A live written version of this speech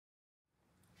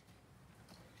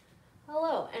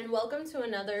Hello and welcome to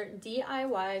another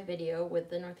DIY video with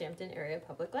the Northampton Area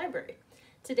Public Library.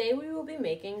 Today we will be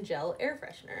making gel air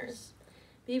fresheners.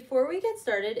 Before we get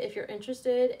started, if you're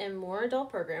interested in more adult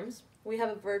programs, we have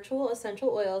a virtual essential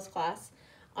oils class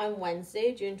on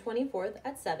Wednesday, June 24th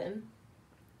at 7.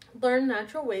 Learn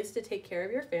natural ways to take care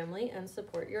of your family and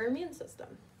support your immune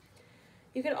system.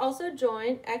 You can also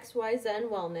join XYZ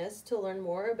Wellness to learn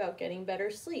more about getting better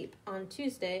sleep on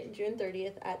Tuesday, June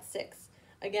 30th at 6.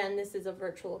 Again, this is a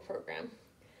virtual program.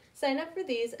 Sign up for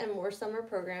these and more summer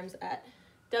programs at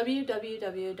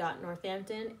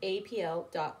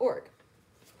www.northamptonapl.org.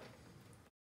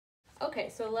 Okay,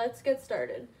 so let's get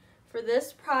started. For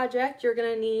this project, you're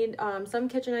going to need some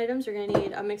kitchen items. You're going to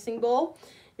need a mixing bowl.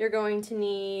 You're going to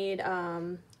need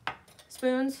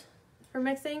spoons for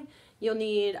mixing. You'll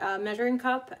need a measuring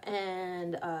cup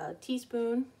and a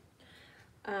teaspoon.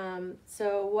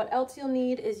 So what else you'll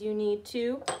need is you need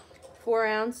 2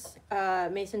 4-ounce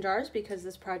mason jars because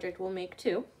this project will make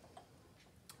 2.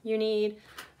 You need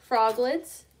frog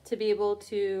lids to be able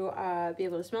to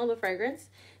smell the fragrance.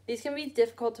 These can be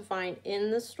difficult to find in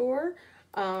the store,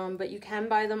 but you can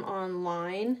buy them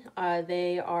online.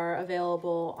 They are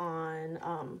available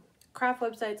on craft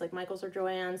websites like Michael's or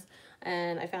Joann's,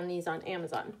 and I found these on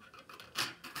Amazon.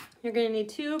 You're going to need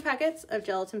 2 packets of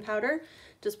gelatin powder,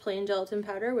 just plain gelatin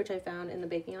powder, which I found in the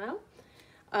baking aisle.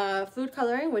 Food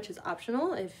coloring, which is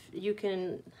optional if you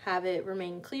can have it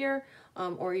remain clear,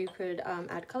 or you could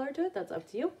add color to it, that's up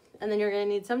to you. And then you're going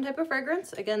to need some type of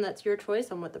fragrance. Again, that's your choice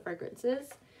on what the fragrance is.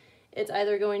 It's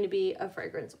either going to be a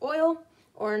fragrance oil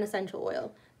or an essential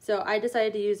oil. So I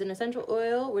decided to use an essential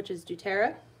oil, which is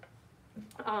doTERRA.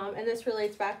 And this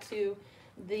relates back to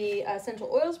the essential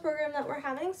oils program that we're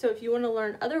having. So if you want to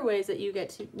learn other ways that you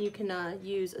can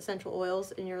use essential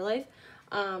oils in your life,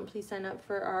 please sign up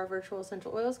for our virtual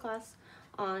essential oils class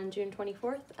on June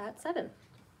 24th at 7.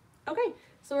 Okay,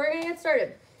 so we're gonna get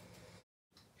started.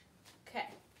 Okay,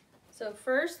 so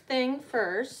first thing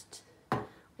first,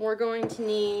 we're going to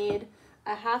need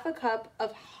a 1/2 cup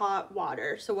of hot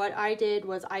water. So what I did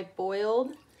was I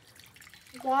boiled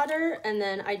water and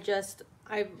then I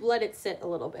let it sit a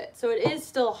little bit. So it is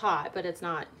still hot, but it's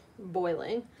not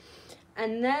boiling.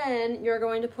 And then you're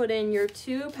going to put in your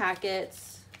 2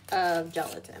 packets of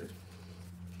gelatin.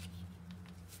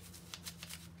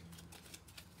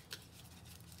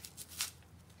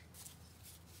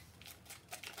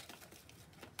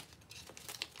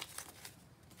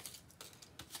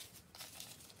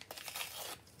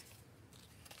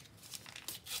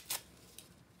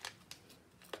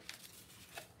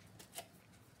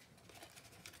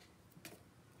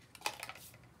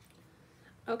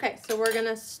 Okay, so we're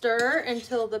gonna stir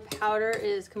until the powder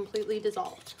is completely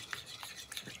dissolved.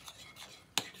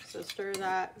 So stir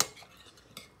that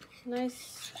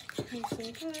nice and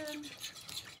good.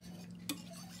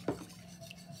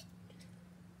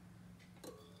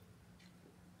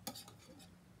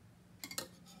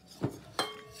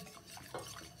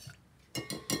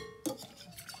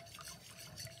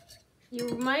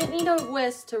 You might need a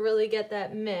whisk to really get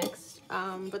that mixed,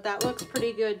 but that looks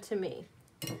pretty good to me.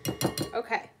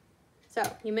 Okay, so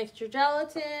you mixed your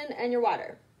gelatin and your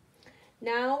water.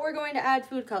 Now we're going to add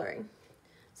food coloring.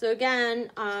 So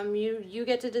again, you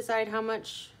get to decide how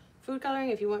much food coloring,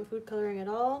 if you want food coloring at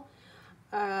all.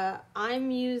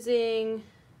 I'm using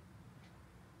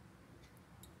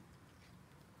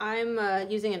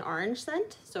an orange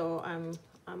scent, so I'm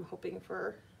hoping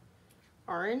for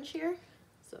orange here.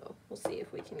 So we'll see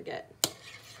if we can get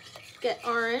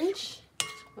orange.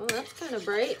 Oh, that's kind of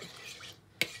bright.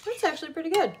 That's actually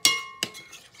pretty good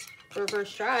for a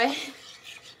first try.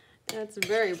 That's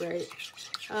very bright.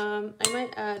 I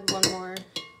might add one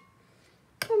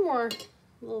more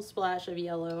little splash of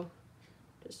yellow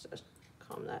just to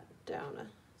calm that down a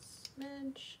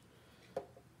smidge.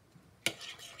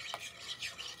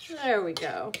 There we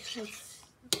go.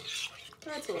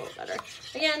 That's a little better.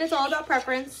 Again, it's all about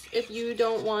preference. If you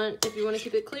want to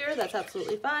keep it clear, that's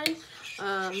absolutely fine.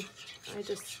 I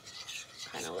just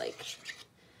kind of I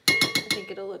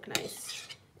think it'll look nice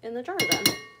in the jar then.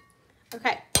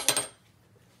 Okay.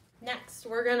 Next,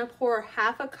 we're gonna pour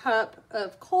 1/2 cup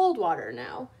of cold water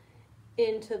now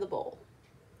into the bowl.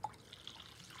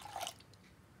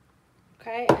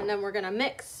 Okay, and then we're gonna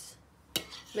mix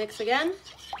again.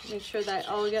 Make sure that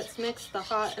all gets mixed, the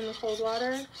hot and the cold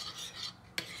water.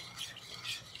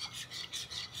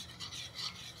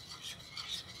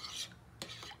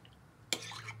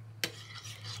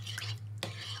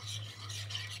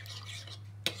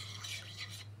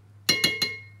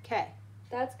 Okay,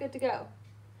 that's good to go.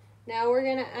 Now we're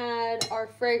gonna add our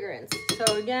fragrance. So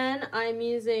again, I'm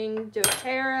using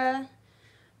doTERRA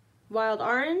wild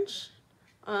orange.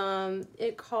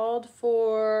 It called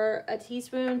for a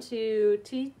teaspoon to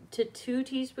 2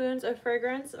 teaspoons of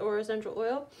fragrance or essential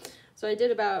oil. So I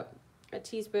did about a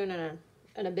teaspoon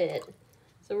and a bit.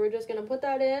 So we're just gonna put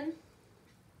that in.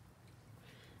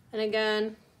 And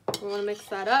again, we wanna mix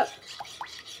that up.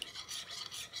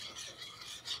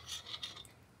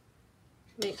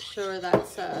 Make sure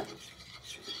that's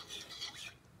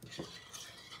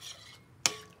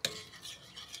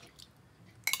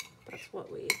what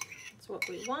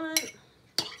we want.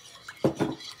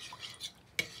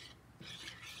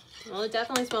 Well, it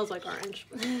definitely smells like orange.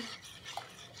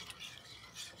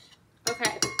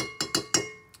 Okay.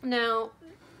 Now,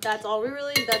 that's all we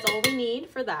need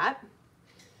for that.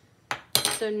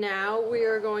 So now we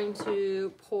are going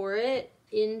to pour it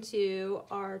into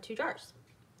our 2 jars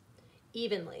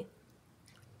evenly.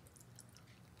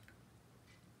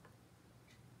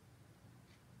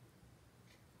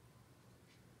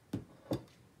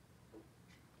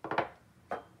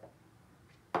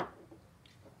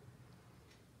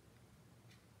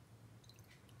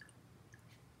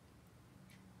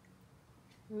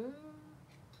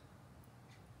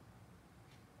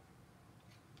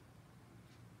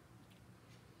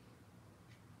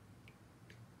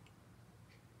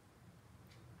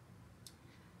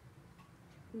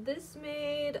 This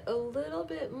made a little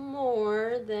bit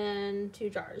more than 2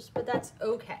 jars, but that's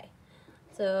okay.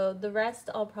 So the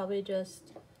rest I'll probably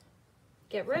just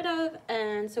get rid of,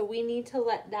 and so we need to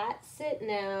let that sit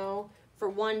now for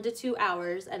 1 to 2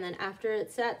 hours, and then after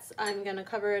it sets, I'm gonna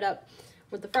cover it up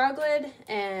with the frog lid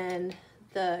and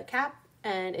the cap,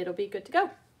 and it'll be good to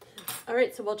go. All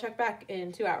right, so we'll check back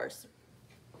in 2 hours.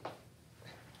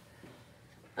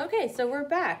 Okay, so we're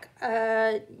back.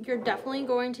 You're definitely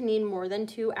going to need more than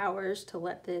 2 hours to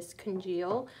let this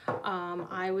congeal.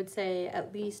 I would say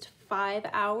at least 5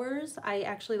 hours. I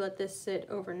actually let this sit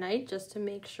overnight just to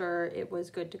make sure it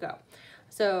was good to go.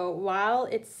 So while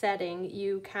it's setting,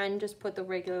 you can just put the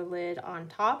regular lid on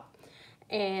top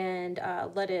and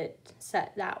let it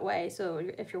set that way, so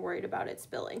if you're worried about it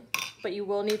spilling. But you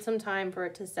will need some time for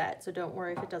it to set, so don't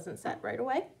worry if it doesn't set right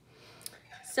away.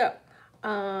 So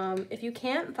if you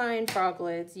can't find frog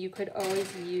lids, you could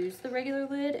always use the regular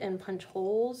lid and punch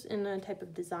holes in a type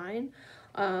of design.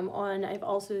 I've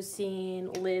also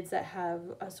seen lids that have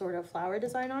a sort of flower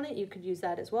design on it. You could use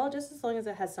that as well, just as long as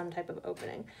it has some type of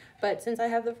opening. But since I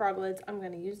have the frog lids, I'm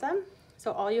going to use them.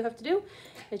 So all you have to do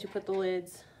is you put the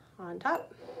lids on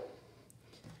top,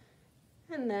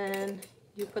 and then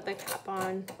you put the cap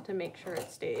on to make sure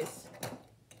it stays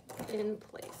in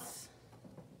place.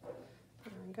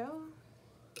 There we go.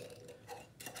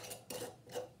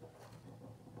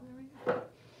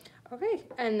 Okay,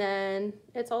 and then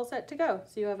it's all set to go.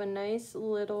 So you have a nice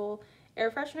little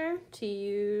air freshener to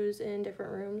use in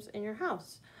different rooms in your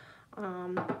house.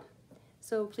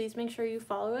 So please make sure you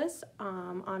follow us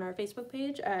on our Facebook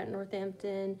page at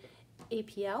Northampton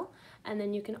APL, and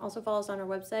then you can also follow us on our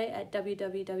website at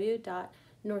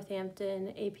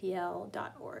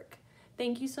www.northamptonapl.org.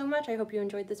 Thank you so much. I hope you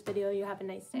enjoyed this video. You have a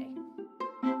nice day.